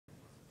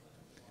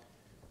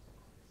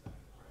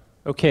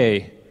Okay,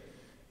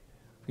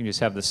 we can just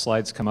have the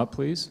slides come up,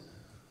 please.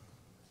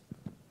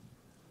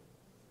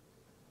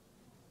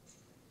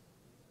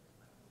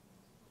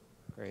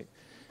 Great.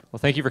 Well,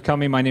 thank you for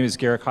coming. My name is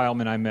Garrick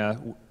Hileman. I'm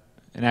an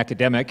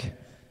academic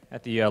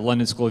at the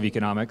London School of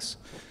Economics.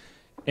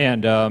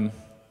 And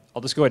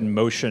I'll just go ahead and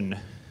motion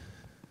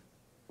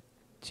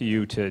to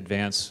you to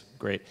advance.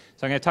 Great.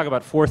 So I'm going to talk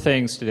about four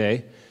things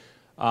today.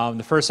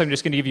 The first, I'm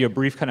just going to give you a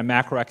brief kind of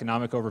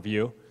macroeconomic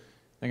overview.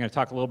 I'm going to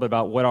talk a little bit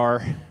about what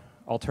are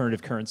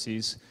alternative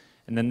currencies.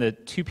 And then the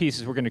two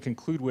pieces we're going to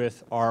conclude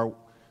with are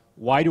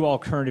why do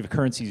alternative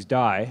currencies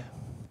die?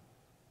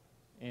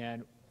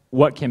 And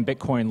what can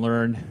Bitcoin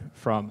learn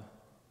from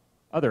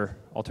other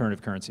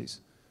alternative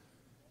currencies?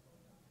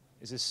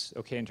 Is this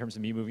okay in terms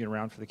of me moving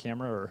around for the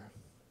camera? Or?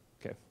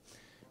 Okay,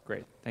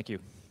 great, thank you.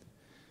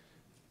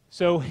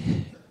 So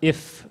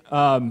if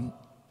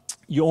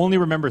you only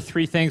remember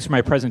three things from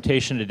my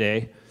presentation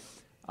today,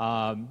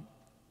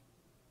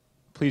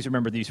 please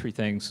remember these three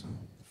things.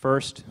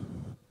 First,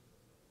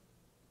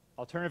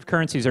 alternative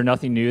currencies are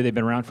nothing new. They've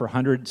been around for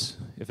hundreds,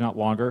 if not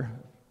longer,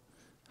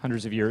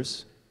 hundreds of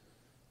years.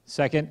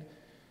 Second,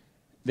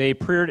 they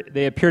appear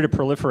to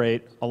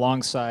proliferate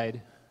alongside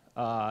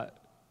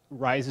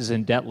rises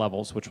in debt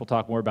levels, which we'll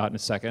talk more about in a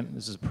second.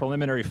 This is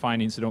preliminary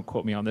findings, so don't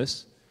quote me on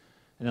this.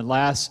 And then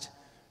last,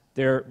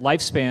 their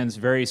lifespans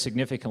vary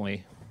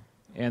significantly.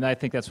 And I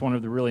think that's one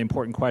of the really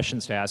important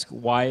questions to ask.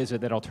 Why is it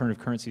that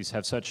alternative currencies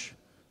have such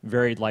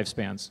varied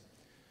lifespans?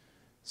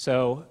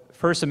 So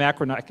first, a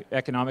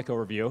macroeconomic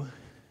overview.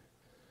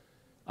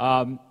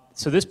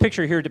 So this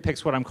picture here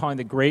depicts what I'm calling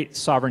the Great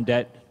Sovereign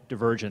Debt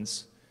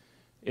Divergence.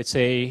 It's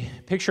a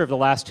picture of the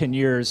last 10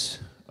 years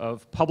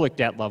of public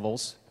debt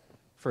levels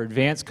for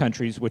advanced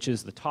countries, which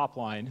is the top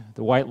line,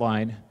 the white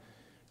line.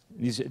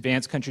 These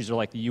advanced countries are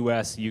like the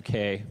US, the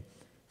UK,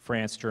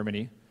 France,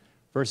 Germany,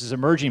 versus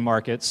emerging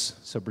markets,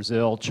 so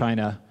Brazil,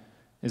 China,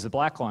 is the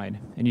black line.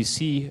 And you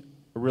see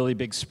a really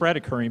big spread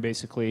occurring,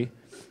 basically,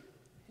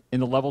 in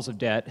the levels of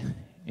debt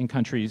in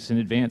countries in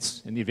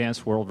the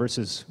advanced world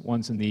versus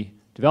ones in the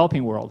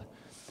developing world.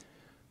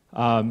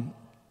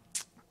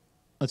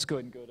 Let's go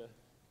ahead and go to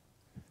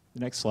the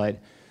next slide.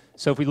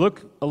 So if we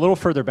look a little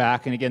further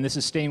back, and again, this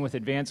is staying with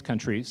advanced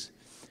countries,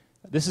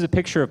 this is a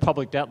picture of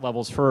public debt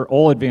levels for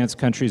all advanced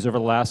countries over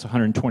the last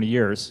 120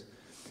 years.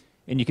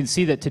 And you can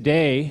see that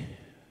today,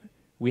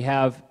 we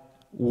have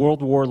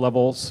World War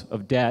levels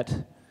of debt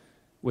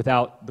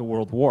without the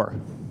World War.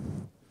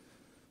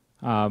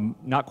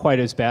 Not quite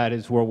as bad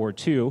as World War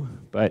II,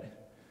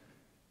 but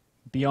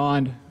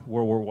beyond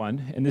World War I.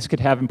 And this could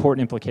have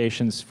important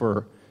implications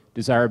for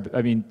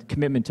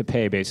commitment to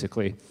pay,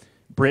 basically.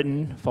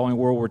 Britain, following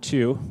World War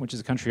II, which is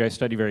a country I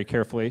study very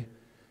carefully,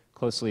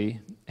 closely,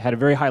 had a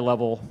very high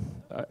level,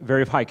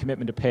 very high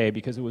commitment to pay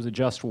because it was a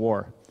just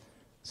war.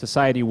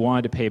 Society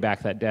wanted to pay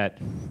back that debt.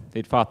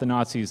 They'd fought the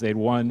Nazis, they'd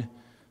won,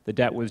 the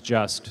debt was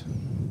just.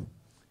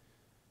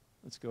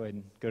 Let's go ahead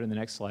and go to the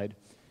next slide.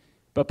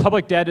 But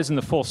public debt isn't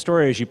the full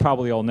story, as you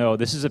probably all know.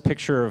 This is a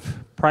picture of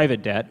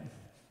private debt.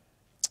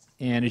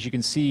 And as you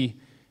can see,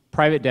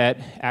 private debt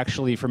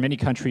actually for many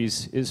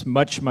countries is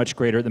much, much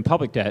greater than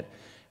public debt.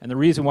 And the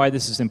reason why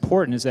this is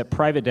important is that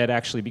private debt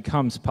actually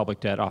becomes public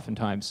debt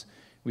oftentimes.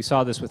 We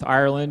saw this with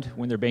Ireland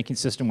when their banking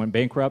system went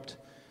bankrupt.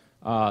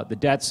 The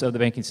debts of the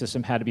banking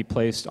system had to be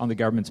placed on the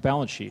government's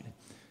balance sheet.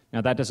 Now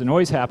that doesn't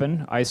always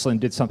happen.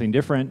 Iceland did something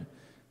different.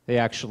 They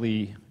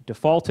actually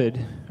defaulted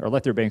or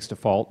let their banks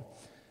default.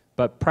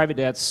 But private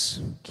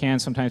debts can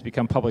sometimes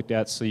become public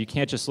debts, so you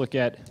can't just look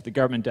at the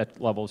government debt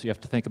levels. You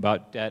have to think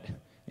about debt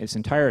in its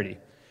entirety.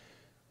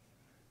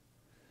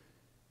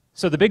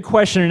 So the big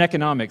question in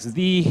economics,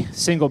 the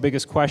single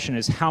biggest question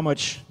is how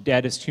much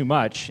debt is too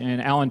much?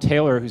 And Alan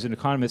Taylor, who's an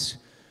economist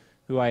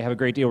who I have a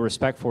great deal of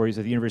respect for, he's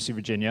at the University of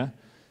Virginia,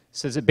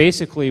 says that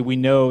basically we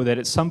know that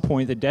at some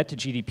point the debt to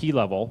GDP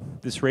level,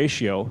 this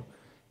ratio,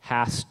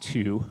 has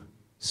to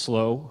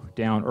slow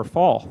down or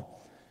fall.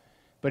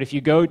 But if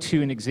you go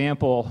to an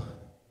example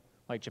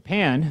like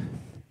Japan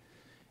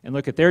and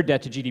look at their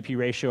debt to GDP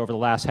ratio over the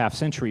last half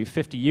century,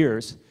 50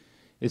 years,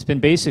 it's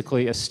been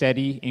basically a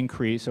steady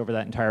increase over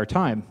that entire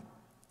time.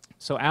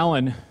 So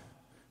Alan,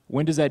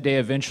 when does that day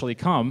eventually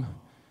come?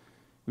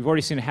 We've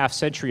already seen a half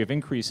century of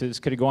increases.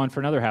 Could it go on for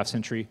another half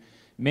century?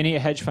 Many a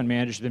hedge fund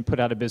manager has been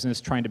put out of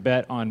business trying to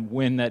bet on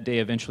when that day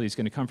eventually is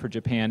going to come for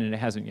Japan, and it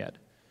hasn't yet.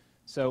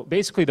 So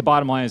basically the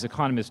bottom line is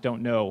economists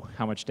don't know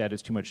how much debt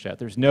is too much debt.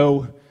 There's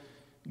no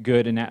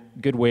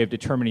good way of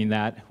determining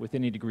that with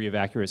any degree of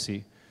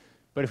accuracy.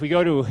 But if we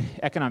go to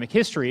economic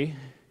history,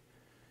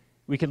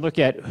 we can look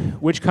at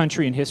which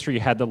country in history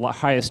had the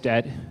highest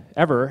debt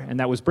ever, and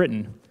that was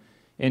Britain.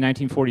 In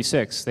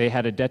 1946, they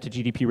had a debt to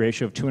GDP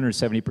ratio of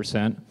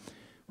 270%,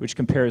 which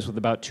compares with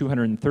about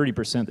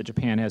 230% that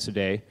Japan has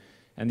today,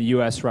 and the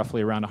US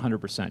roughly around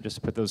 100%, just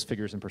to put those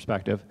figures in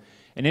perspective.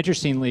 And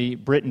interestingly,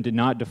 Britain did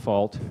not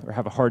default or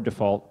have a hard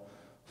default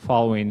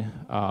following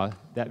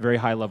that very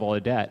high level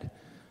of debt.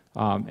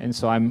 And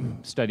so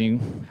I'm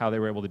studying how they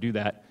were able to do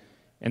that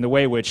and the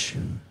way which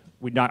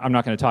I'm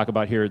not going to talk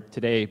about here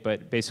today,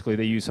 but basically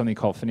they used something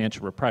called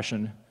financial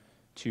repression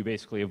to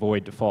basically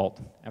avoid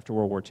default after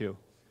World War II.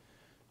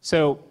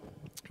 So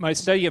my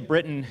study of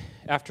Britain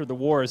after the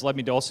war has led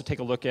me to also take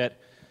a look at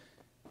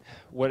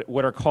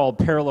what are called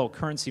parallel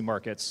currency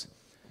markets.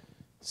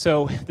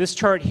 So this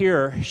chart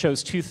here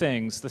shows two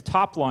things. The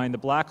top line, the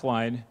black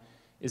line,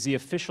 is the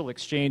official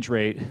exchange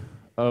rate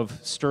of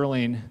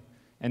sterling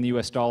and the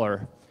US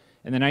dollar.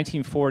 In the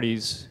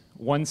 1940s,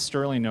 one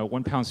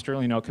pound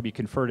sterling note could be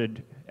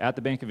converted at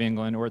the Bank of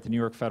England or at the New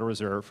York Federal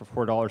Reserve for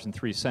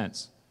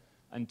 $4.03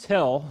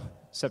 until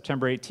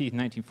September 18,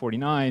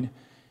 1949,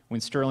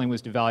 when sterling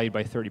was devalued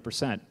by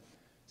 30%.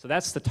 So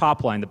that's the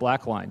top line, the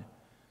black line.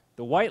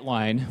 The white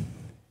line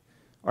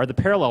are the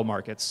parallel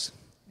markets.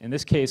 In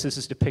this case, this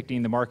is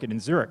depicting the market in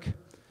Zurich.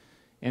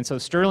 And so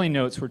sterling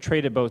notes were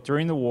traded both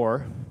during the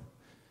war,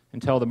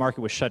 until the market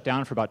was shut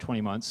down for about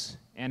 20 months,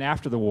 and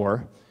after the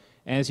war.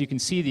 And as you can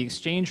see, the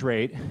exchange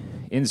rate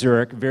in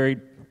Zurich varied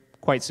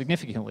quite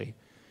significantly.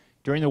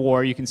 During the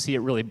war, you can see it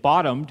really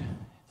bottomed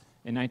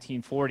in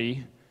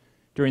 1940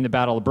 during the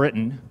Battle of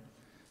Britain.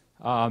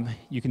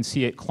 You can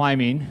see it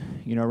climbing,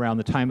 around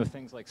the time of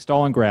things like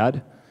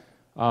Stalingrad.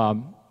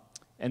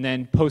 And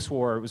then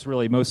post-war, it was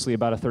really mostly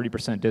about a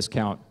 30%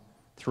 discount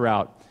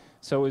throughout.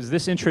 So it was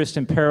this interest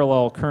in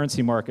parallel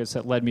currency markets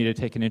that led me to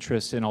take an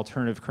interest in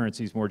alternative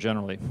currencies more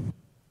generally.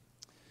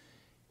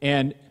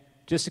 And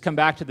just to come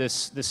back to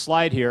this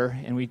slide here,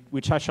 and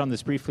we touched on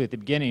this briefly at the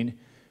beginning,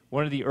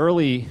 one of the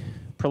early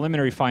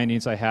preliminary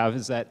findings I have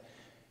is that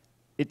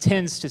it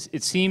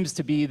seems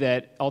to be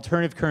that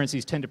alternative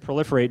currencies tend to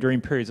proliferate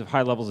during periods of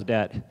high levels of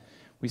debt.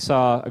 We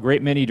saw a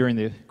great many during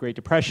the Great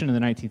Depression in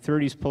the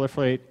 1930s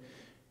proliferate,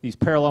 these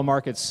parallel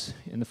markets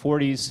in the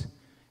 40s,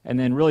 and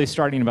then really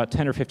starting about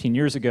 10 or 15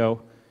 years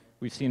ago,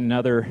 we've seen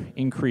another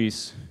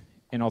increase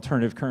in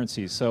alternative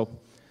currencies. So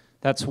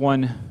that's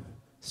one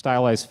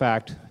stylized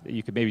fact that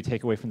you could maybe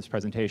take away from this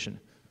presentation.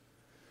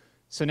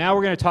 So now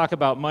we're going to talk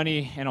about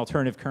money and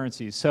alternative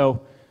currencies.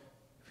 So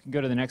if we can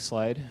go to the next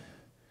slide.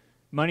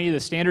 Money, the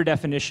standard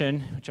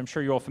definition, which I'm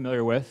sure you're all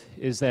familiar with,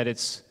 is that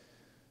it's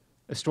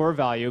a store of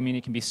value, meaning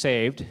it can be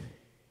saved.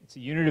 It's a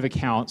unit of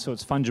account, so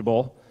it's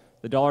fungible.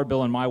 The dollar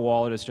bill in my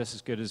wallet is just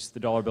as good as the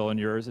dollar bill in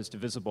yours. It's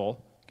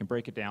divisible. You can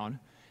break it down.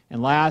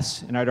 And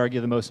last, and I'd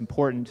argue the most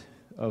important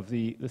of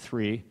the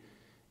three,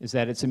 is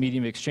that it's a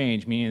medium of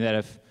exchange, meaning that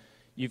if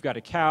you've got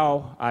a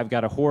cow, I've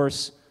got a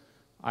horse,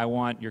 I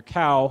want your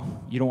cow,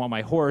 you don't want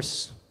my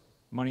horse,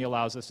 money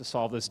allows us to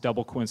solve this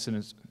double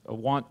coincidence, a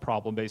want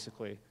problem,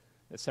 basically,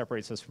 that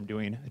separates us from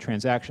doing a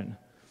transaction.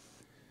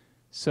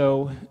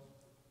 So,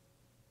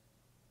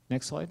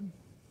 next slide.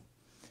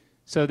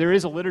 So there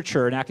is a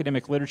literature, an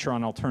academic literature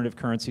on alternative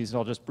currencies that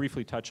I'll just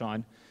briefly touch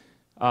on.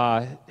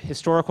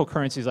 Historical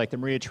currencies like the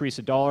Maria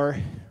Theresa dollar,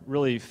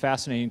 really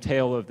fascinating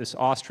tale of this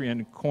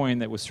Austrian coin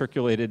that was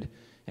circulated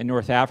in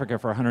North Africa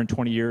for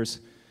 120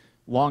 years.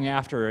 Long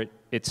after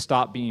it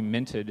stopped being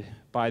minted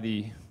by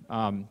the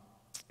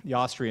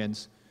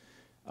Austrians,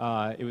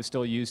 it was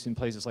still used in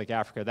places like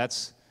Africa.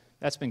 That's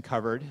been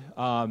covered.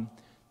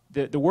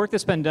 The work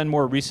that's been done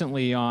more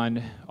recently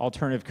on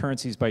alternative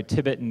currencies by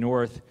Tibet and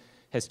North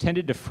has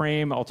tended to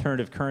frame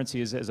alternative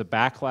currencies as a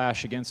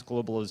backlash against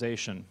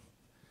globalization.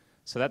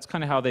 So that's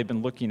kind of how they've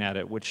been looking at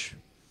it, which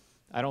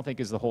I don't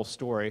think is the whole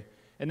story.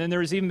 And then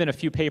there's even been a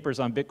few papers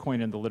on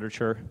Bitcoin in the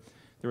literature.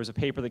 There was a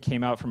paper that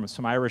came out from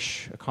some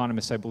Irish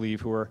economists, I believe,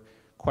 who were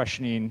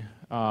questioning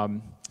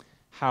how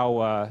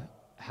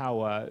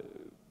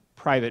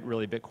private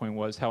really Bitcoin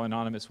was, how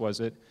anonymous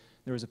was it.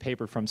 There was a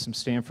paper from some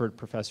Stanford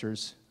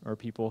professors or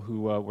people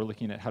who were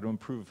looking at how to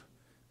improve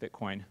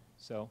Bitcoin.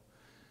 So,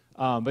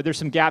 but there's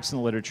some gaps in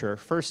the literature.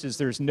 First is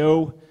there's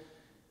no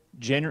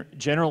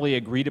generally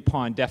agreed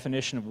upon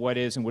definition of what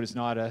is and what is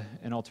not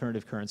an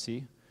alternative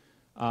currency.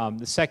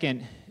 The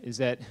second is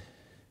that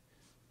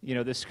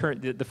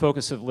the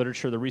focus of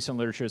literature, the recent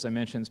literature, as I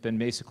mentioned, has been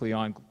basically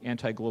on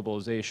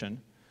anti-globalization.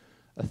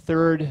 A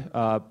third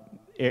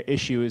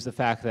issue is the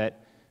fact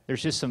that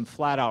there's just some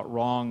flat-out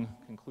wrong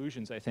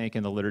conclusions, I think,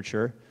 in the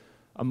literature.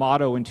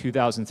 Amato in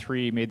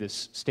 2003 made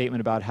this statement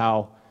about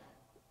how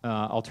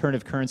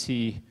alternative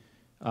currency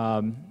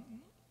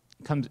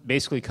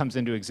basically comes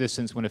into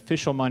existence when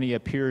official money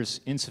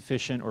appears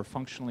insufficient or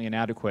functionally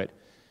inadequate.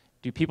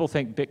 Do people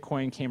think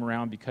Bitcoin came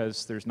around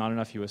because there's not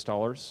enough US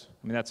dollars?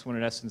 I mean, that's what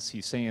in essence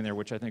he's saying there,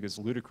 which I think is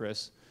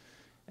ludicrous.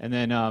 And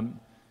then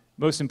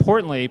most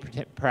importantly,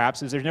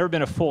 perhaps, is there's never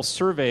been a full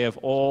survey of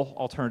all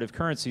alternative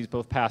currencies,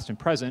 both past and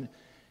present,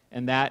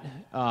 and that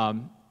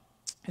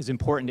is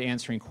important to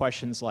answering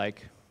questions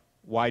like,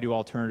 why do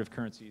alternative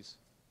currencies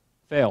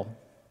fail?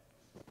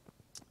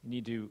 You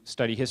need to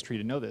study history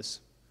to know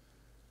this.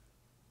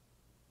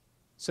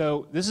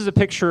 So this is a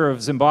picture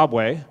of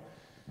Zimbabwe.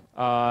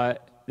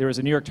 There was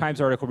a New York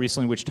Times article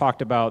recently which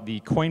talked about the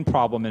coin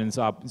problem in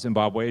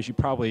Zimbabwe. As you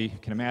probably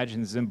can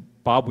imagine,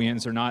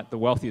 Zimbabweans are not the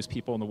wealthiest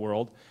people in the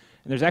world.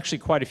 And there's actually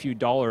quite a few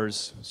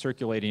dollars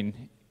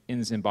circulating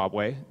in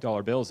Zimbabwe,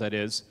 dollar bills that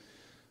is.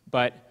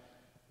 But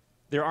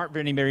there aren't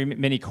very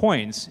many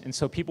coins, and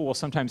so people will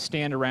sometimes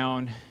stand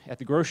around at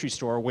the grocery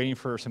store waiting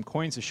for some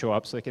coins to show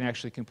up so they can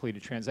actually complete a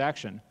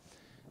transaction.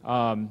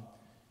 And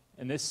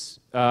this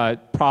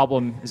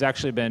problem has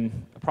actually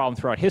been a problem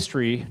throughout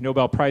history.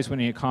 Nobel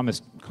Prize-winning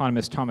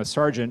economist Thomas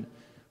Sargent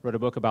wrote a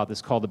book about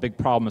this called The Big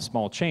Problem of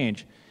Small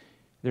Change.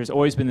 There's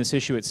always been this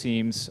issue, it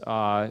seems,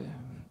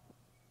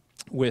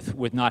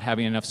 with not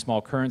having enough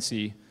small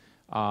currency.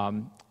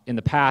 In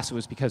the past, it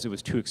was because it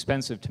was too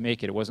expensive to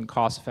make it. It wasn't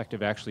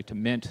cost-effective actually to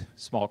mint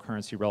small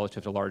currency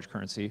relative to large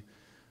currency.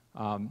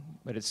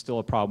 But it's still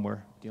a problem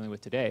we're dealing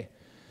with today.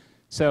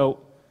 So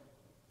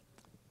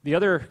the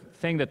other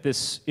thing that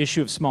this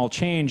issue of small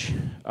change,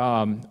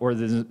 or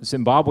the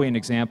Zimbabwean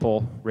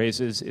example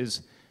raises,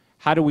 is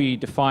how do we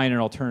define an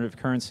alternative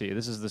currency?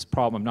 This is this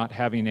problem of not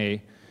having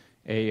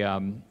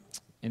an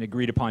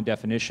agreed-upon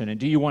definition. And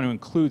do you want to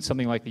include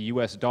something like the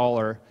US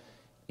dollar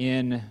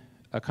in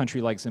a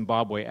country like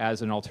Zimbabwe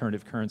as an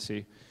alternative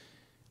currency?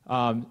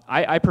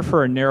 I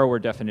prefer a narrower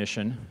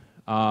definition.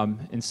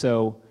 And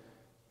so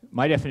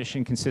my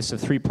definition consists of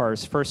three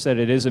parts. First, that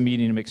it is a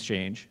medium of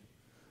exchange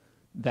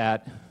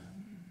that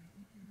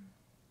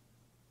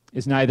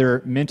is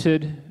neither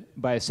minted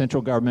by a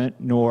central government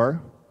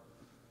nor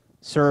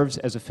serves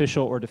as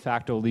official or de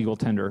facto legal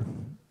tender.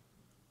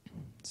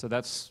 So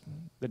that's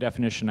the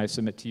definition I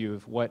submit to you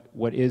of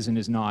what is and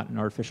is not an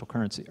artificial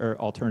currency or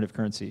alternative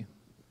currency.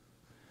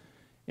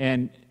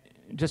 And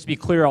just to be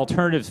clear,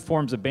 alternative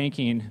forms of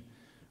banking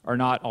are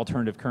not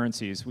alternative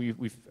currencies.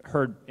 We've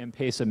heard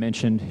M-Pesa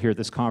mentioned here at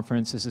this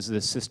conference. This is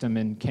the system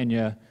in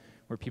Kenya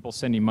where people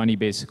sending money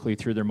basically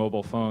through their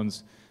mobile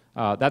phones.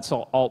 That's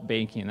all alt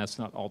banking. That's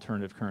not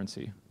alternative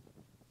currency.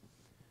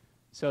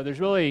 So there's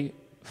really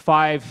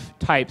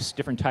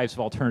different types of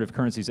alternative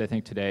currencies, I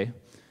think, today.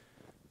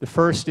 The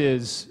first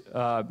is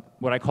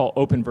what I call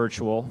open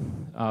virtual.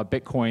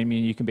 Bitcoin,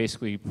 meaning you can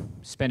basically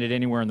spend it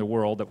anywhere in the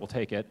world that will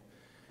take it.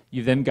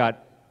 You've then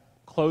got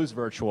closed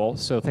virtual,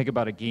 so think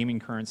about a gaming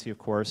currency, of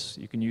course.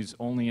 You can use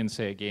only in,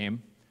 say, a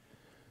game.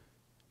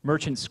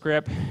 Merchant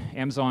script,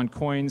 Amazon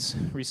coins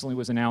recently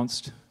was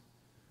announced.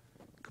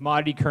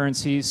 Commodity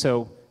currencies,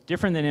 so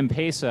different than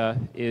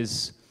M-Pesa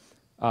is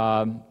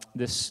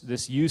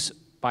this use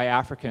by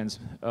Africans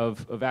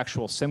of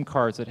actual SIM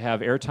cards that have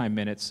airtime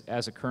minutes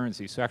as a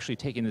currency. So actually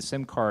taking the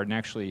SIM card and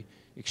actually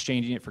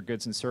exchanging it for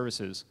goods and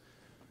services.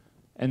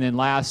 And then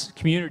last,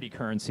 community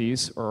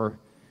currencies, or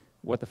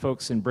what the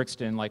folks in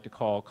Brixton like to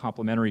call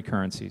complementary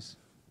currencies.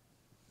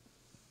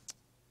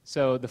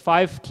 So the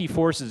five key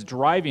forces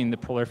driving the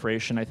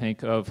proliferation, I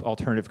think, of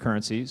alternative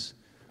currencies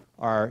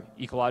are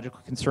ecological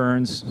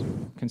concerns.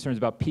 Concerns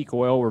about peak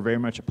oil were very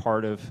much a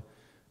part of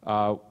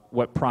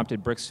what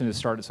prompted Brixton to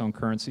start its own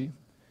currency.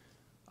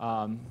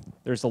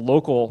 There's a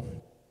local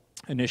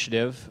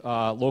initiative,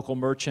 local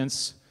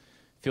merchants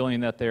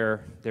feeling that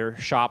their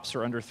shops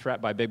are under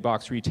threat by big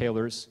box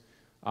retailers,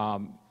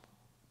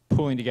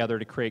 pulling together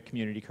to create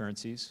community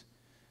currencies.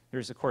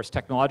 There's, of course,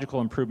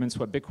 technological improvements,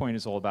 what Bitcoin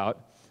is all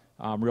about,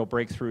 real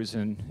breakthroughs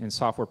in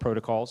software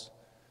protocols.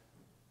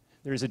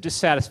 There's a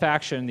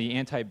dissatisfaction, the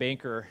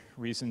anti-banker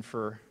reason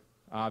for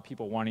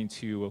people wanting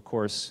to, of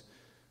course,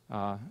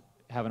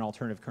 have an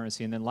alternative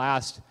currency. And then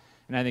last,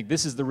 and I think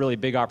this is the really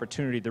big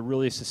opportunity, the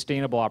really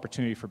sustainable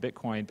opportunity for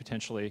Bitcoin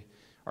potentially,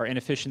 are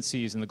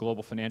inefficiencies in the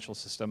global financial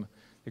system.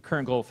 The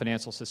current global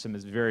financial system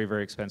is very,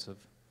 very expensive.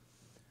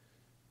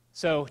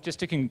 So just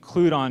to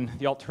conclude on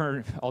the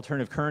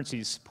alternative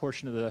currencies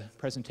portion of the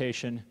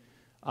presentation,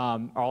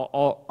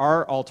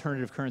 are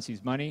alternative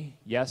currencies money?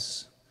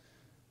 Yes.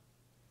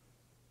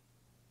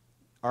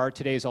 Are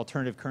today's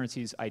alternative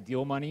currencies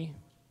ideal money?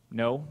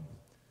 No.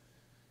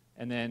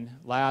 And then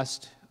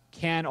last,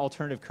 can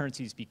alternative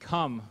currencies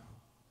become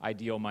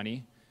ideal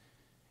money?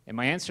 And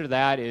my answer to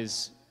that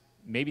is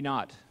maybe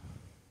not.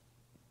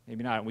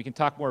 Maybe not. And we can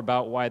talk more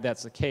about why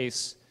that's the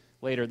case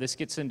later. This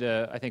gets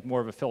into, I think, more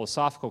of a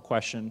philosophical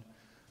question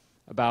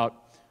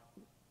about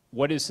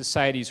what is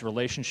society's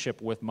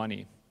relationship with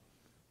money?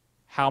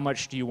 How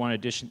much do you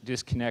want to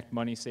disconnect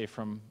money, say,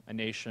 from a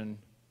nation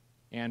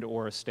and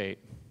or a state?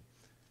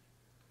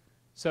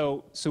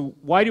 So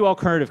why do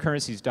alternative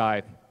currencies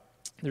die?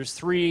 There's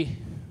three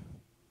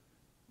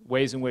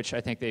ways in which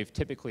I think they've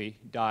typically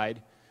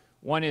died.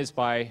 One is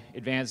by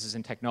advances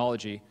in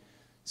technology.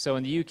 So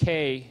in the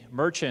UK,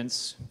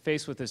 merchants,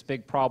 faced with this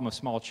big problem of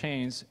small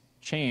change,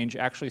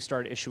 actually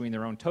started issuing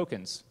their own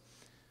tokens.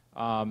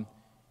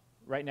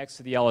 Right next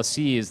to the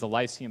LSE is the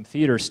Lyceum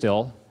Theater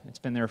still. It's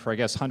been there for, I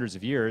guess, hundreds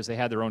of years. They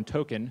had their own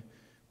token,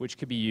 which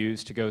could be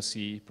used to go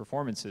see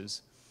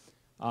performances.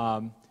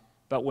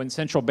 But when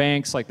central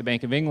banks, like the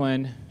Bank of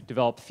England,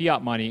 developed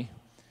fiat money,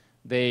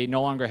 they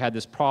no longer had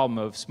this problem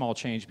of small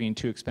change being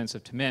too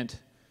expensive to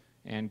mint,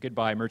 and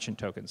goodbye merchant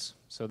tokens.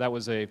 So that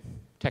was a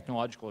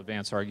technological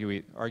advance,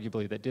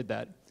 arguably, that did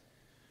that.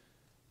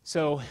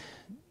 So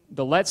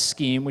the Let's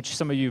scheme, which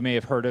some of you may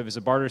have heard of, is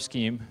a barter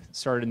scheme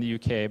started in the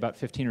UK about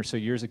 15 or so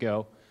years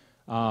ago,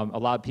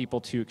 allowed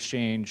people to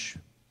exchange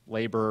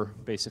labor,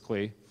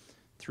 basically,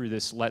 through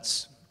this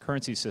Let's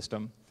currency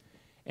system.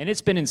 And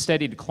it's been in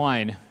steady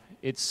decline.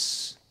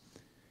 It's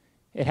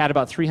It had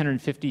about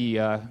 350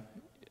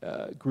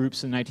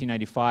 groups in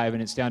 1995,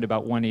 and it's down to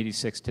about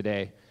 186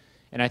 today.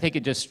 And I think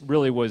it just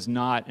really was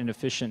not an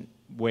efficient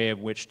way of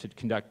which to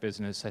conduct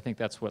business. I think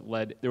that's what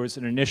led, there was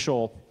an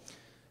initial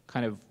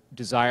kind of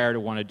desire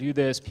to want to do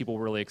this, people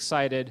were really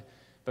excited,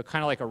 but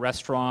kind of like a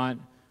restaurant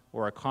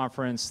or a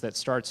conference that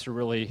starts to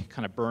really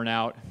kind of burn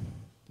out,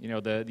 you know,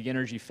 the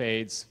energy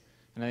fades,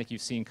 and I think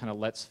you've seen kind of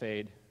let's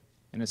fade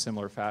in a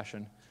similar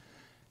fashion.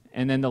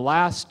 And then the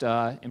last,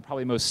 and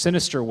probably most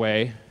sinister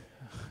way,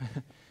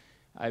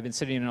 I've been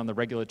sitting in on the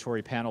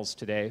regulatory panels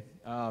today,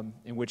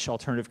 in which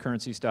alternative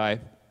currencies die,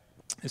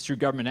 is through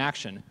government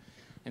action.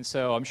 And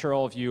so I'm sure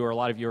all of you, or a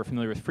lot of you, are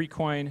familiar with free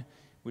coin,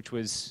 which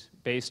was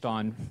based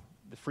on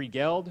the free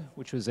geld,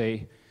 which was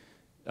a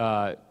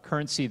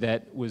currency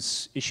that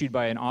was issued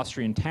by an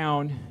Austrian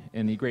town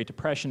in the Great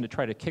Depression to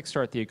try to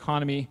kickstart the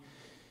economy.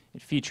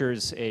 It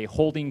features a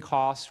holding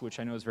cost, which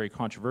I know is very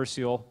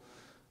controversial.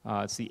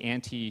 It's the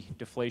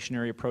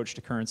anti-deflationary approach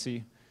to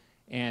currency.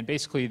 And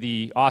basically,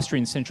 the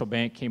Austrian central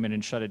bank came in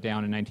and shut it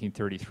down in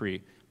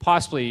 1933.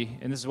 Possibly,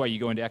 and this is why you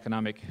go into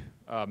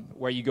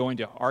where you go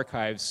into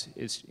archives,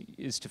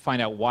 is to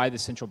find out why the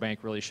central bank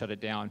really shut it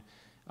down.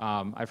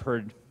 I've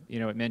heard, you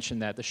know, it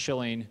mentioned that the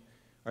shilling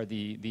or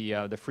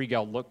the free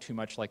geld looked too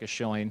much like a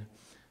shilling.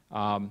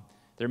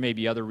 There may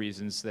be other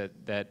reasons that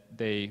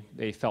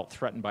they felt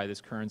threatened by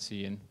this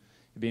currency, and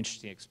it'd be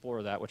interesting to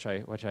explore that, which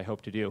I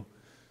hope to do.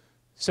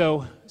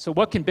 So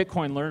what can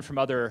Bitcoin learn from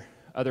other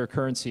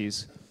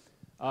currencies?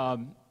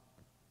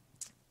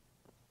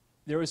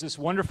 There was this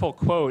wonderful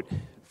quote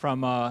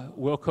from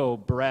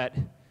Wilco Brett,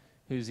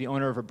 who's the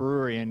owner of a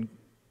brewery in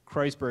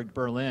Kreuzberg,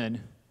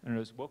 Berlin. I don't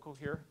know, is Wilco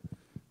here?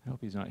 I hope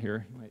he's not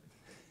here. He might.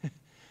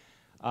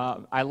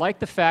 I like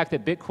the fact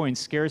that Bitcoin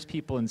scares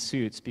people in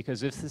suits,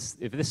 because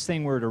if this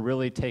thing were to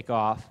really take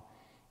off,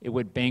 it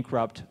would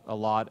bankrupt a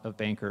lot of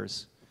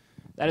bankers.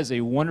 That is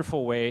a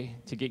wonderful way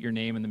to get your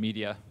name in the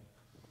media,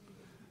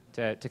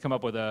 to come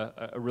up with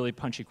a really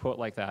punchy quote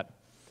like that.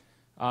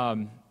 If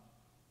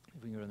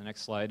we can go to the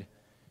next slide.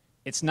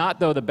 It's not,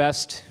 though, the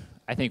best,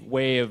 I think,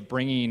 way of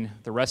bringing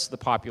the rest of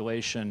the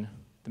population,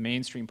 the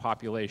mainstream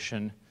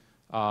population,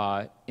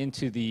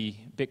 into the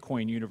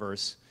Bitcoin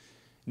universe,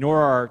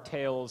 nor are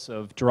tales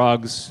of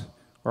drugs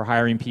or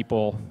hiring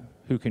people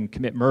who can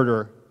commit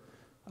murder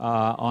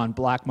on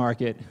black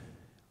market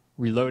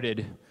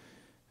reloaded.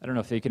 I don't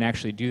know if they can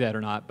actually do that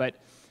or not, but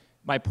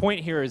my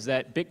point here is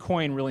that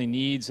Bitcoin really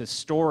needs a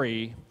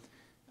story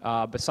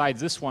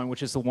besides this one,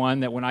 which is the one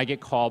that when I get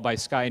called by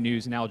Sky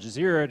News and Al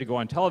Jazeera to go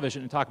on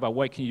television and talk about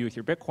what can you do with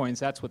your Bitcoins,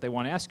 that's what they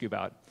want to ask you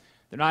about.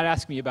 They're not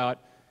asking me about,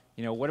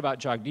 you know, what about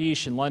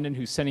Jagdish in London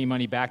who's sending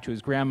money back to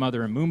his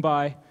grandmother in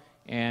Mumbai,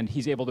 and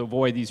he's able to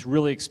avoid these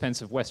really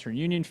expensive Western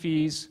Union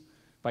fees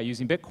by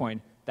using Bitcoin.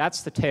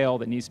 That's the tale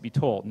that needs to be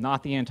told,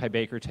 not the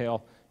anti-Baker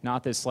tale,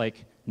 not this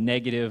like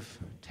negative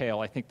tale.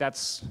 I think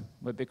that's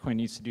what Bitcoin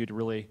needs to do to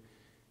really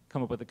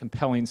come up with a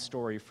compelling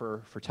story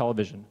for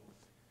television.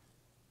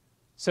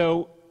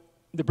 So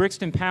the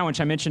Brixton Pound, which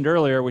I mentioned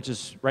earlier, which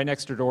is right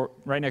next door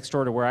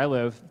to where I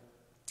live,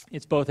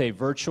 it's both a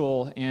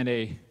virtual and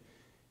a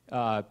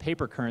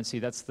paper currency.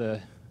 That's the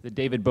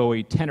David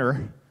Bowie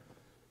tenor.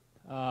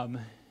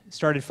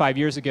 Started 5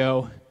 years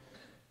ago,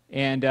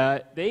 and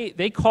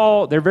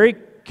they're very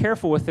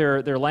careful with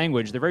their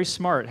language. They're very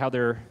smart how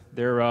they're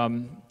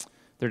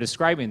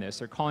describing this.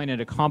 They're calling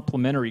it a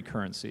complementary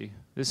currency.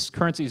 This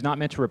currency is not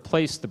meant to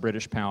replace the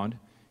British pound.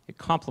 It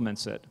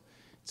complements it.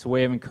 It's a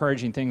way of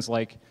encouraging things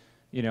like,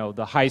 you know,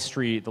 the high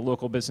street, the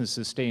local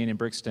businesses staying in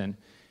Brixton.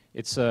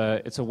 It's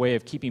a way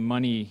of keeping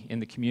money in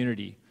the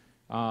community.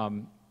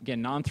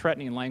 Again,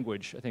 non-threatening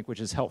language, I think, which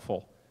is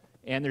helpful.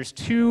 And there's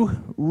two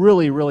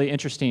really, really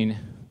interesting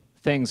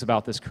things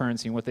about this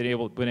currency and what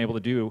they've been able to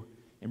do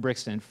in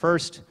Brixton.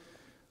 First,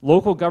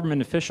 local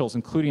government officials,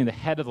 including the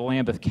head of the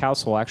Lambeth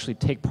Council, actually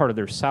take part of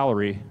their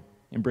salary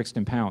in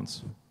Brixton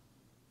pounds.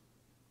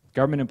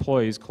 Government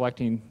employees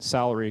collecting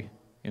salary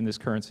in this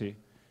currency.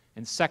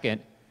 And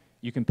second,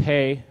 you can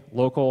pay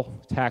local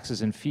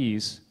taxes and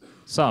fees,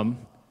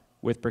 some,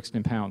 with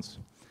Brixton pounds.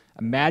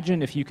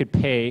 Imagine if you could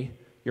pay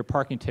your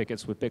parking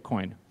tickets with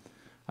Bitcoin.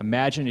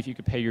 Imagine if you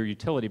could pay your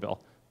utility bill.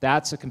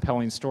 That's a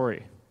compelling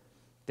story.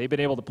 They've been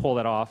able to pull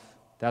that off.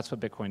 That's what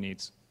Bitcoin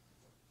needs.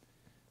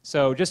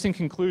 So just in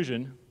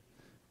conclusion,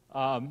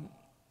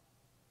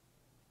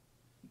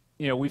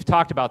 you know, we've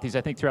talked about these,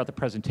 I think, throughout the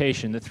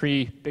presentation. The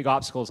three big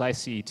obstacles I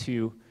see to,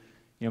 you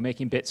know,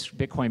 making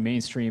Bitcoin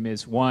mainstream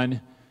is,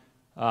 one,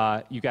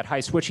 you've got high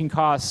switching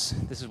costs.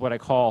 This is what I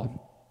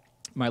call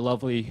my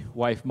lovely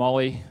wife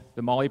Molly,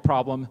 the Molly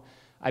problem.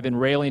 I've been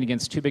railing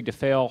against too big to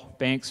fail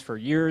banks for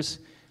years,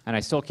 and I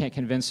still can't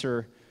convince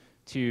her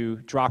to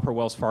drop her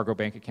Wells Fargo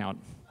bank account.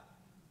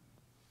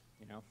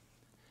 You know,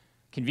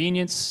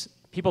 convenience.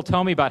 People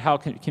tell me about how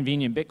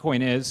convenient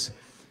Bitcoin is,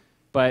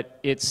 but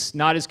it's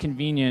not as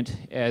convenient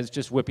as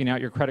just whipping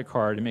out your credit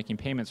card and making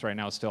payments right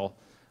now still.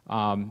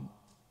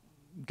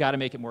 Got to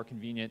make it more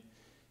convenient.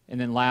 And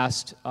then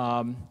last,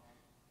 I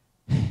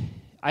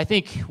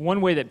think one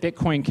way that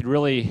Bitcoin could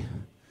really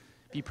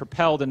be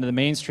propelled into the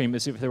mainstream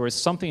is if there was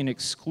something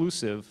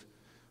exclusive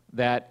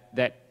that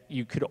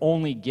you could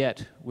only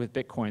get with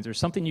Bitcoins, or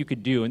something you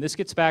could do. And this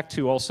gets back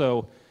to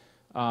also,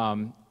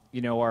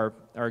 you know, our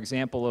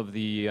example of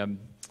the,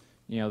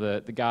 you know,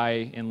 the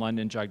guy in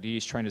London,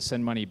 Jagdish, trying to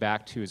send money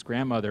back to his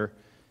grandmother,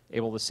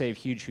 able to save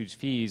huge, huge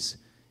fees.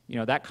 You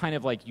know, that kind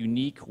of like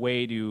unique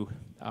way to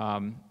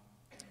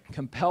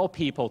compel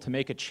people to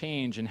make a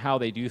change in how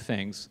they do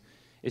things.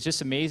 It's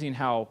just amazing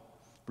how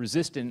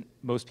resistant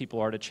most people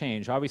are to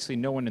change. Obviously,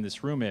 no one in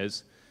this room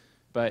is,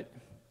 but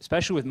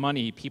especially with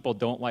money, people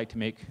don't like to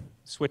make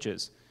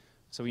switches.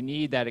 So we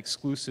need that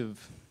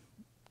exclusive,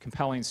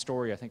 compelling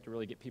story, I think, to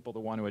really get people to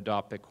want to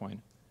adopt Bitcoin.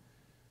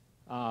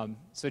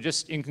 So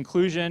just in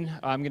conclusion,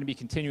 I'm going to be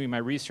continuing my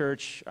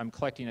research. I'm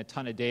collecting a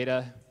ton of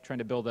data, trying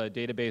to build a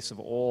database of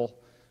all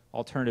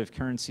alternative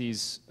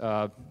currencies,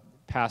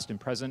 past and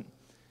present.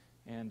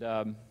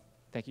 And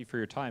thank you for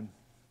your time.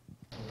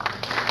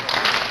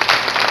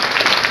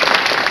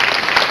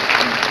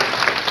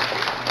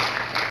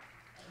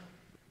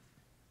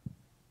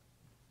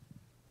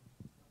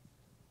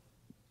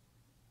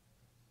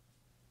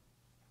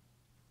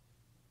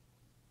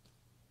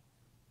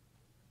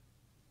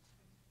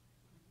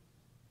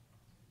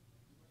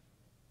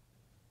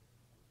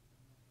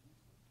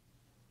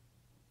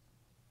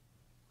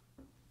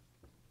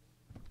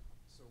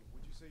 So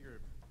would you say your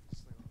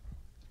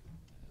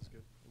that's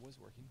good. It was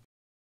working.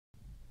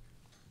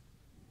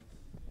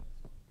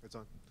 It's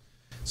on.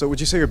 So would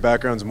you say your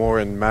background's more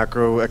in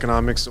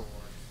macroeconomics or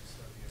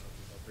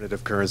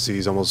alternative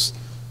currencies, almost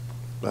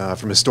from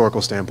a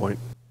historical standpoint?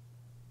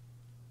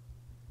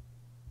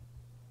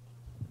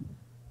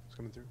 It's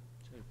coming through.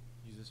 Should I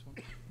use this one?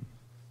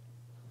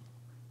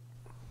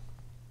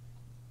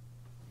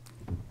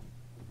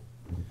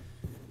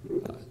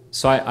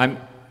 So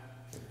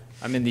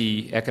I'm in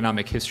the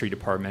economic history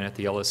department at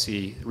the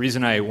LSE. The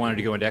reason I wanted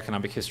to go into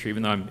economic history,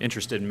 even though I'm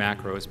interested in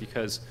macro, is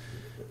because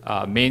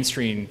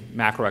mainstream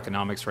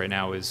macroeconomics right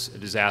now is a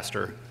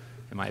disaster,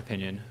 in my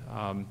opinion.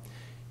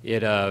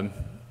 It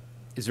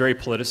is very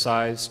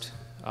politicized.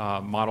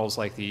 Models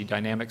like the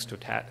dynamic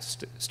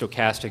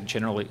stochastic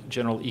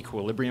general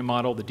equilibrium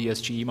model, the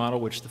DSGE model,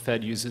 which the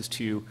Fed uses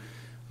to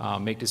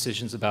make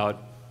decisions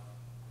about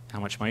how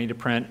much money to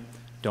print,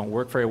 don't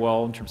work very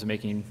well in terms of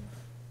making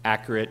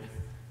accurate,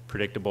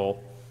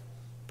 predictable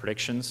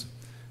predictions.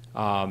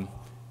 And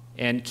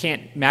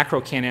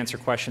macro can't answer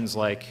questions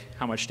like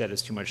how much debt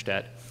is too much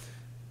debt.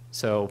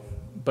 So,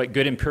 but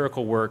good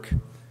empirical work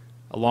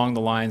along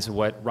the lines of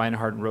what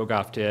Reinhardt and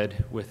Rogoff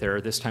did with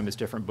their This Time is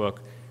Different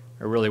book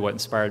are really what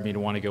inspired me to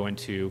want to go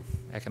into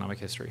economic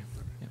history.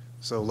 Yeah.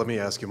 So let me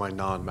ask you my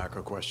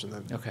non-macro question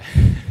then. Okay.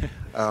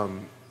 I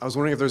was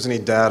wondering if there's any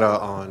data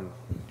on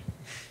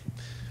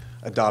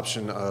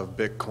adoption of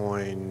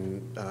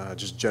Bitcoin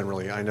just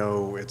generally. I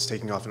know it's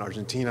taking off in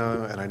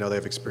Argentina, and I know they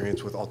have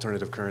experience with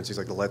alternative currencies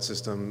like the LET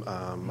system.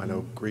 I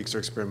know Greeks are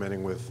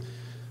experimenting with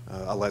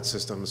a LET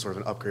system, sort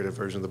of an upgraded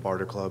version of the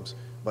barter clubs.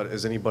 But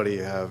does anybody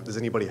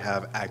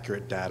have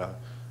accurate data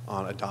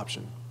on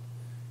adoption?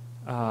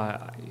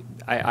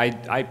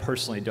 I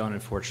personally don't,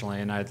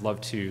 unfortunately, and I'd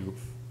love to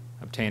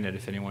obtain it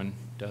if anyone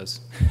does.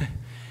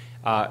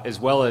 As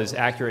well as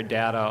accurate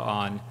data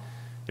on,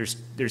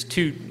 there's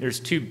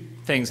two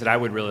things that I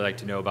would really like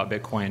to know about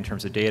Bitcoin in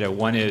terms of data.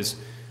 One is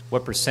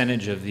what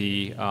percentage of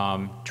the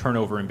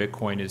turnover in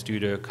Bitcoin is due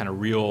to kind of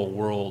real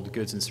world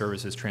goods and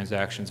services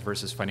transactions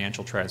versus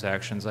financial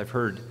transactions. I've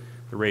heard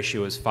the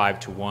ratio is 5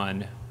 to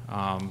 1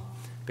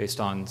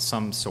 based on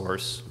some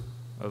source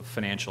of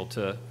financial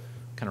to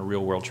kind of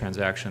real world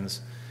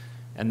transactions.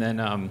 And then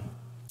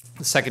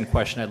the second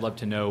question I'd love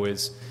to know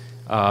is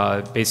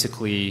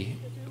basically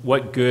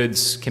what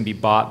goods can be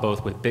bought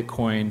both with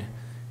Bitcoin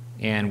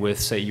and with,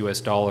 say, US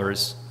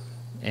dollars.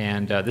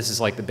 And this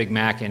is like the Big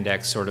Mac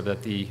index sort of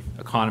that the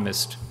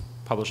Economist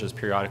publishes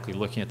periodically,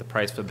 looking at the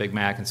price of a Big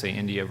Mac in, say,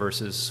 India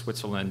versus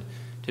Switzerland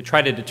to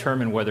try to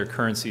determine whether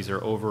currencies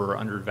are over or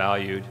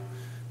undervalued.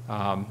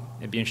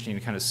 It'd be interesting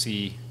to kind of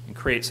see and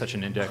create such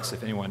an index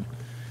if anyone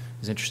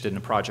is interested in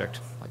a project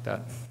like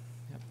that.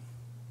 Yep.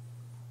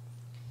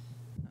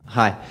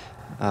 Hi.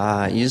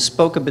 You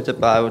spoke a bit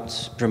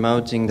about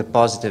promoting the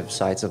positive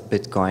sides of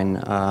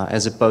Bitcoin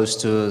as opposed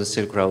to the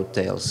Silk Road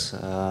tales.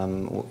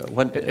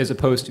 What As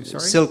opposed to,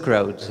 sorry? Silk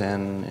Road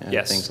and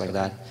Yes. things like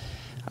that.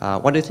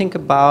 What do you think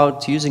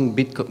about using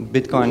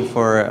Bitcoin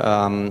for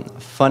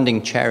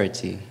funding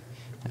charity?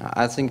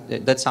 I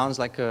think that sounds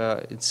like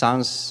it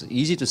sounds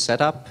easy to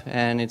set up,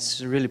 and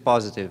it's really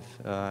positive,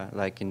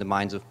 like in the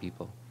minds of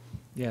people.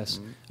 Yes,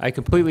 I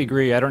completely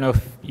agree. I don't know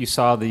if you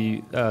saw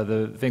the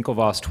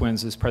Winklevoss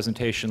twins'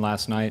 presentation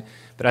last night,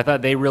 but I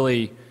thought they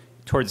really,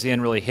 towards the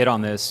end, really hit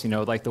on this, you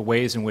know, like the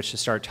ways in which to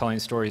start telling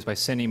stories by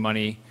sending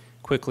money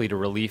quickly to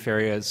relief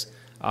areas.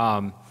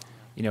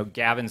 You know,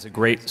 Gavin's a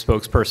great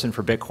spokesperson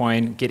for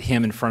Bitcoin. Get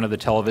him in front of the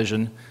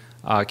television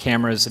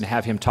cameras and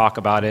have him talk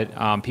about it.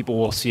 People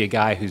will see a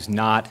guy who's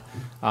not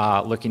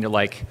looking to,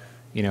 like,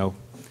 you know,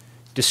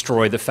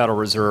 destroy the Federal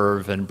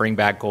Reserve and bring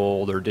back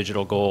gold or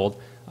digital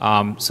gold.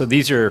 So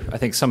these are, I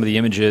think, some of the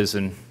images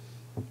and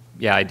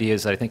yeah,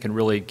 ideas that I think can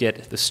really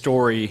get the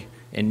story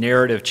and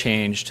narrative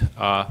changed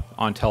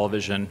on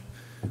television,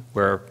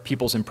 where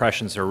people's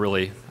impressions are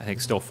really, I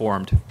think, still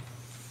formed.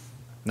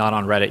 Not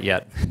on Reddit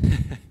yet.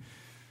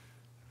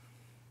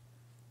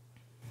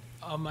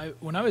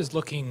 When I was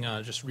looking,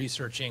 just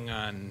researching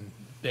on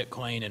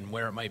Bitcoin and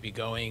where it might be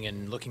going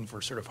and looking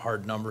for sort of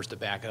hard numbers to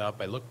back it up,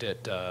 I looked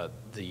at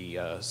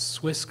the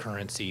Swiss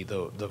currency,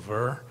 the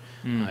VER,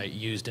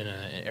 used in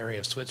an area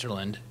of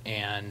Switzerland,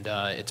 and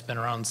it's been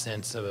around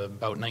since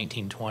about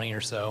 1920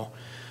 or so.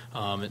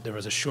 There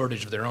was a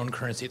shortage of their own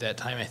currency at that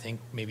time. I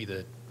think maybe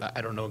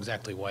I don't know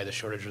exactly why the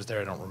shortage was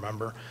there, I don't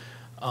remember.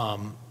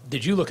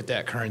 Did you look at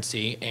that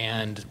currency?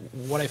 And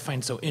what I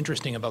find so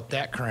interesting about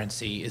that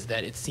currency is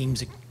that it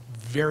seems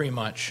very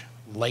much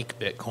like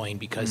Bitcoin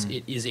because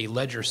it is a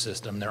ledger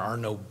system. There are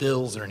no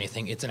bills or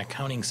anything. It's an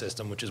accounting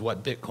system, which is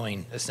what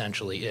Bitcoin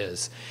essentially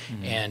is.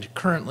 And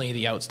currently,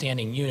 the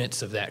outstanding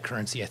units of that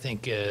currency, I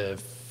think,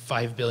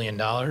 $5 billion.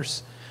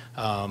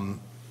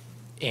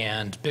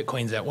 And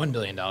Bitcoin's at $1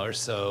 billion.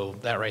 So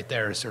that right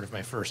there is sort of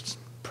my first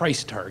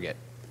price target.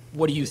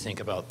 What do you think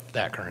about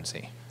that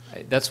currency?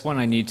 That's one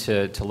I need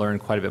to learn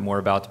quite a bit more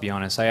about, to be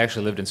honest. I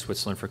actually lived in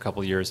Switzerland for a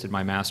couple of years, did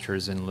my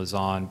master's in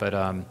Lausanne, but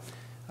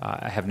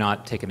I have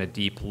not taken a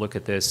deep look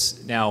at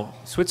this. Now,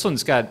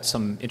 Switzerland's got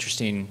some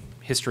interesting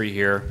history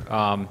here.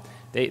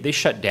 They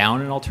shut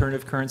down an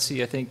alternative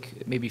currency, I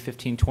think, maybe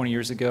 15, 20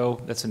 years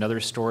ago. That's another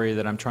story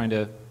that I'm trying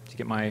to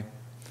get my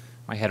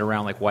head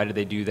around, like, why did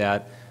they do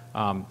that?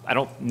 I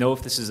don't know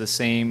if this is the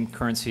same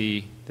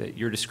currency that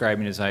you're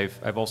describing as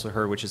I've also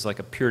heard, which is like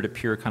a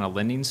peer-to-peer kind of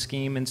lending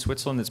scheme in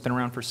Switzerland that's been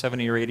around for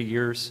 70 or 80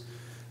 years.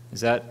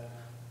 Is that?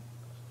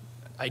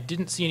 I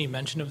didn't see any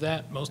mention of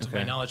that. Most of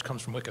my knowledge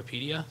comes from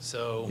Wikipedia,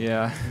 so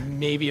yeah,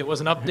 maybe it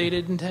wasn't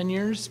updated in 10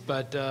 years,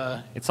 but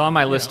it's on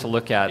my list to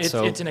look at.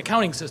 It's an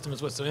accounting system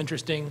is what's so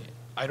interesting.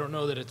 I don't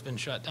know that it's been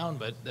shut down,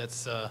 but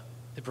that's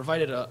it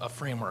provided a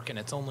framework, and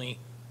it's only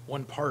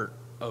one part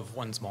of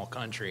one small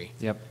country.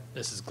 Yep.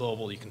 This is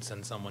global. You can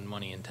send someone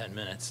money in 10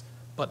 minutes.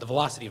 But the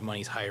velocity of money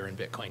is higher in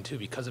Bitcoin, too,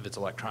 because of its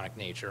electronic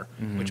nature,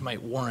 which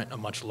might warrant a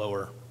much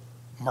lower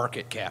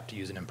market cap, to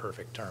use an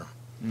imperfect term.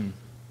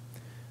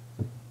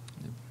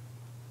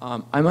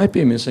 I might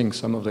be missing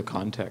some of the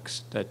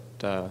context that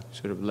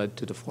sort of led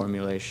to the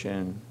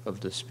formulation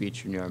of the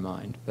speech in your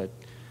mind, but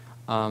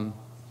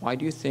why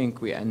do you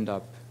think we end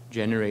up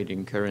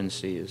generating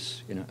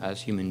currencies,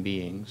 as human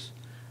beings?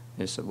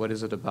 What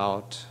is it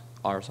about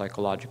our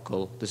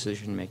psychological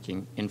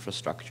decision-making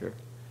infrastructure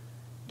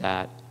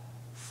that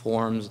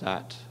forms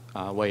that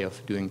way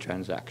of doing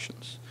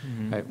transactions?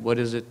 Right? What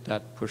is it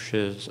that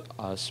pushes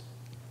us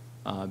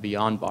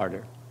beyond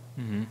barter?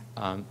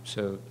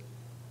 So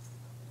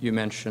you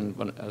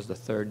mentioned as the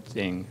third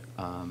thing,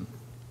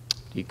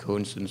 the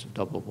coincidence of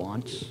double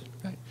wants.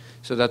 Right?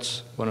 So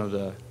that's one of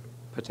the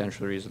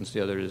potential reasons.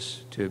 The other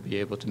is to be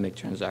able to make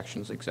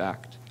transactions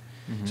exact.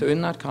 So in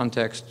that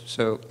context,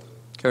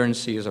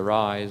 currencies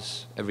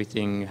arise,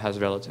 everything has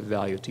relative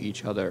value to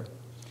each other.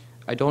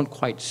 I don't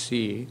quite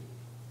see,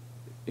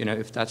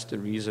 if that's the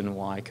reason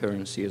why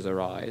currencies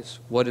arise.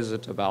 What is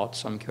it about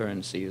some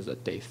currencies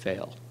that they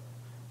fail?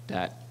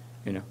 That,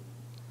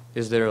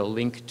 is there a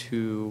link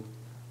to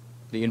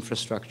the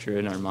infrastructure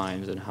in our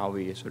minds and how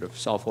we sort of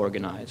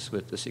self-organize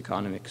with this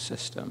economic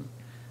system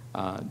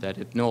that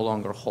it no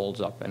longer holds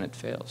up and it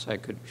fails? I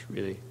could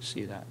really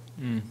see that.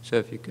 So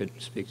if you could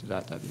speak to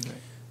that, that'd be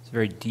great. It's a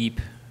very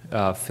deep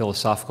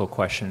philosophical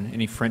question.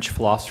 Any French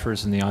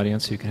philosophers in the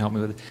audience who can help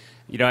me with it?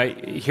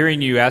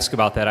 Hearing you ask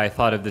about that, I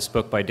thought of this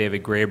book by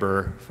David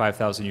Graeber,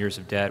 5,000 Years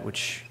of Debt,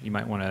 which you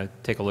might want to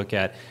take a look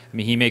at. I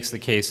mean, he makes the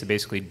case that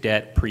basically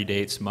debt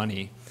predates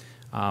money,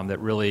 that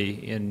really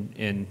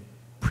in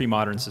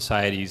pre-modern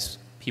societies,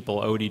 people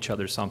owed each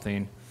other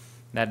something.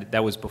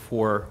 That was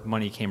before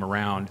money came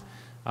around.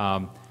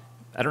 I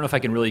don't know if I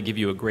can really give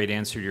you a great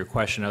answer to your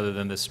question other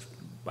than this.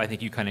 I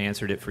think you kind of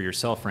answered it for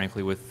yourself,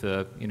 frankly, with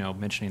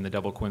mentioning the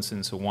double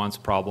coincidence of wants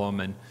problem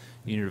and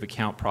unit of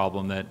account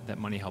problem that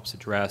money helps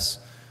address.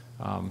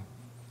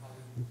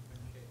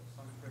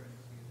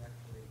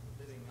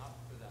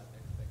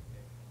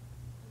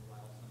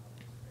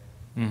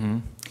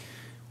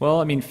 Well,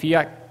 I mean,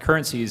 fiat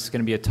currency is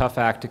going to be a tough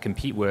act to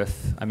compete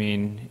with. I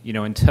mean,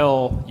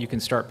 until you can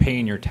start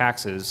paying your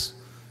taxes,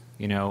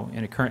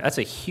 that's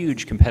a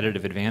huge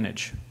competitive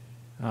advantage.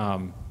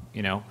 How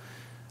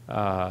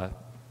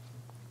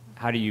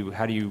do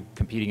you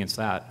compete against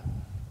that?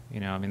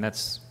 I mean,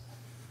 that's,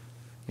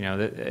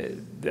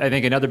 I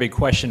think another big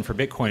question for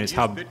Bitcoin is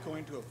how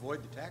Bitcoin to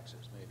avoid the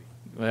taxes, maybe.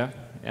 Well,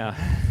 yeah.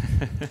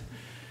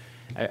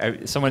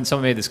 Someone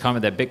made this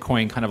comment that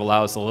Bitcoin kind of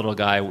allows the little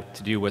guy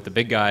to do what the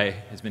big guy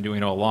has been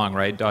doing all along,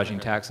 right? Dodging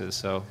taxes.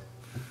 So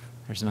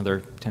there's another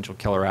potential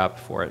killer app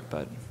for it,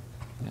 but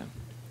yeah.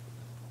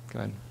 Go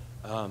ahead.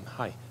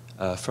 Hi.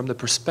 From the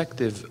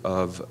perspective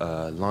of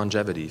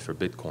longevity for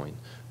Bitcoin,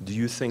 do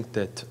you think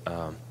that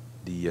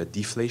the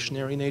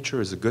deflationary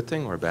nature is a good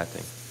thing or a bad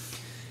thing?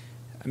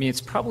 I mean,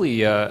 it's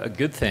probably a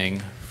good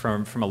thing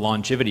from a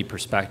longevity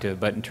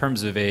perspective, but in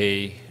terms of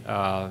a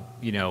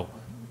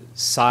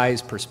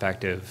size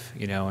perspective,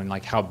 you know, and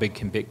like how big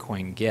can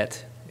Bitcoin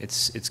get,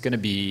 it's going to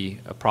be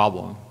a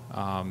problem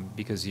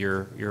because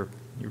you're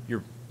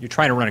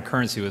trying to run a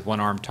currency with one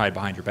arm tied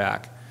behind your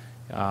back.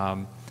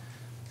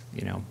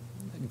 You know,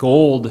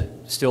 gold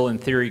still in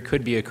theory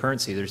could be a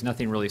currency. There's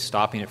nothing really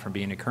stopping it from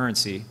being a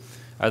currency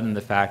other than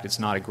the fact it's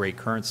not a great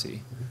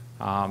currency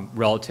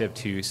relative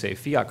to, say,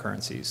 fiat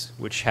currencies,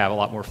 which have a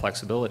lot more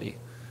flexibility.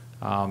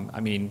 I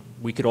mean,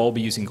 we could all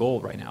be using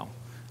gold right now.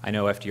 I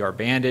know FDR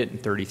banned it in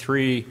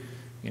 33,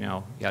 you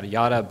know, yada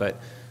yada,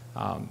 but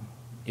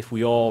if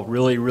we all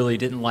really, really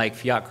didn't like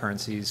fiat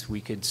currencies,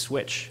 we could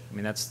switch. I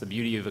mean, that's the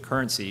beauty of a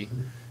currency,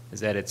 is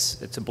that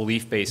it's a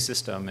belief-based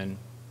system, and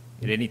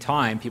at any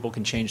time, people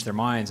can change their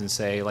minds and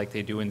say, like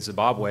they do in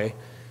Zimbabwe,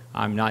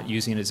 I'm not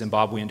using a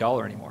Zimbabwean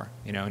dollar anymore.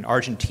 You know, in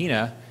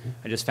Argentina,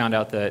 I just found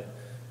out that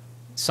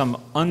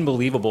some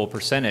unbelievable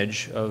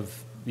percentage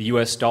of the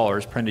U.S.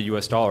 dollars, printed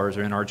U.S. dollars,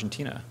 are in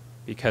Argentina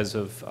because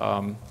of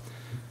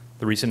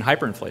the recent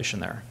hyperinflation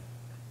there.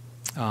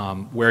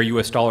 Where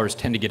U.S. dollars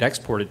tend to get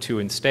exported to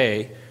and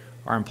stay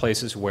are in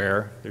places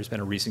where there's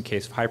been a recent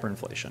case of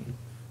hyperinflation.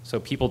 So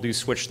people do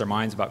switch their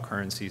minds about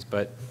currencies,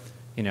 but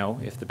you know,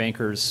 if the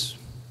bankers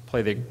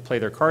play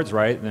their cards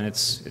right, then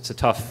it's a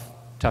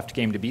tough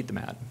game to beat them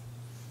at,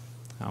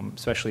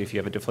 especially if you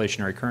have a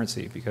deflationary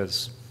currency,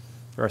 because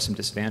there are some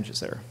disadvantages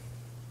there.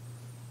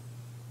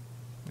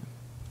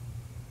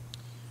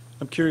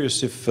 I'm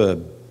curious if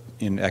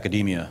in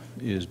academia,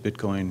 is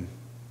Bitcoin,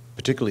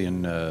 particularly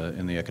in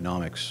the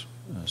economics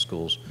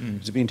schools,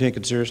 is it being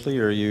taken seriously,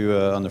 or are you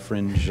on the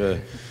fringe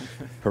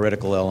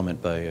heretical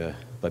element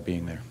by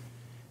being there?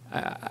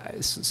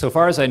 So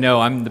far as I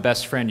know, I'm the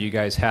best friend you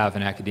guys have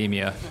in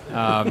academia.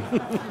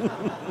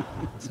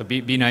 So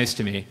be nice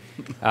to me.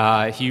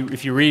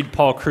 If you read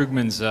Paul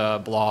Krugman's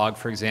blog,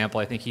 for example,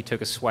 I think he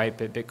took a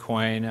swipe at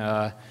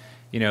Bitcoin.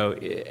 You know,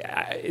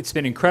 it's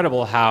been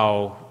incredible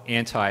how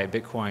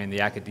anti-Bitcoin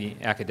the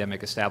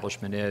academic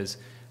establishment is.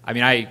 I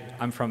mean,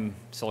 I'm from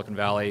Silicon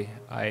Valley.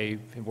 I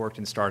have worked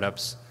in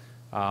startups,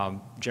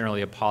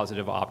 generally a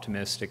positive,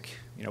 optimistic,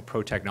 you know,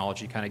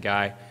 pro-technology kind of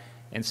guy.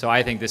 And so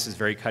I think this is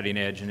very cutting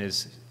edge and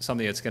is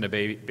something that's going to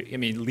be, I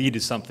mean, lead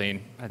to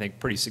something, I think,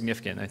 pretty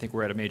significant. I think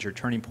we're at a major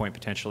turning point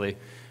potentially.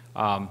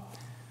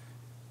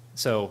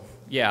 So,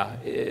 yeah,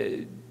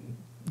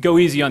 go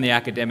easy on the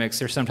academics.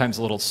 They're sometimes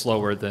a little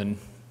slower than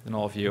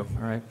all of you,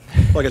 all right?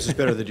 Well, I guess it's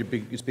better that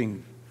it's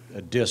being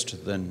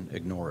dissed than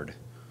ignored,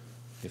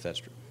 if that's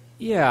true.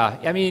 Yeah,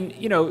 I mean,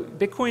 you know,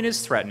 Bitcoin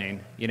is threatening,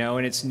 you know,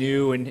 and it's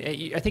new, and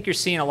I think you're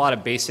seeing a lot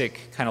of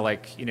basic kind of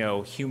like, you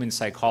know, human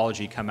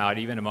psychology come out,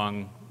 even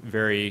among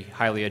very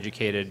highly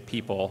educated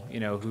people, you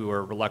know, who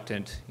are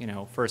reluctant. You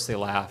know, first they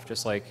laugh,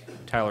 just like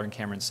Tyler and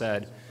Cameron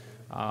said.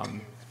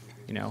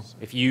 You know,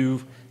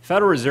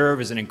 Federal Reserve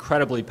is an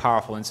incredibly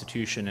powerful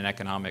institution in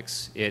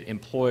economics. It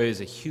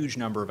employs a huge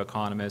number of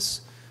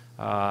economists.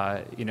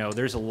 You know,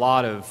 there's a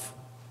lot of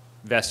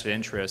vested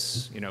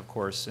interests, you know, of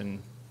course, in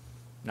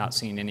not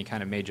seeing any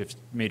kind of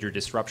major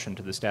disruption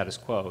to the status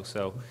quo.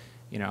 So,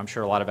 you know, I'm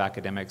sure a lot of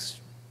academics,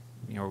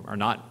 you know, are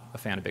not a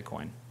fan of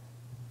Bitcoin.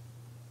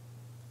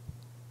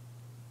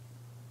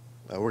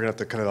 We're going to have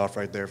to cut it off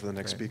right there for the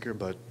next speaker,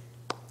 but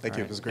thank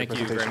you. It was a great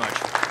presentation. Thank you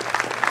very much.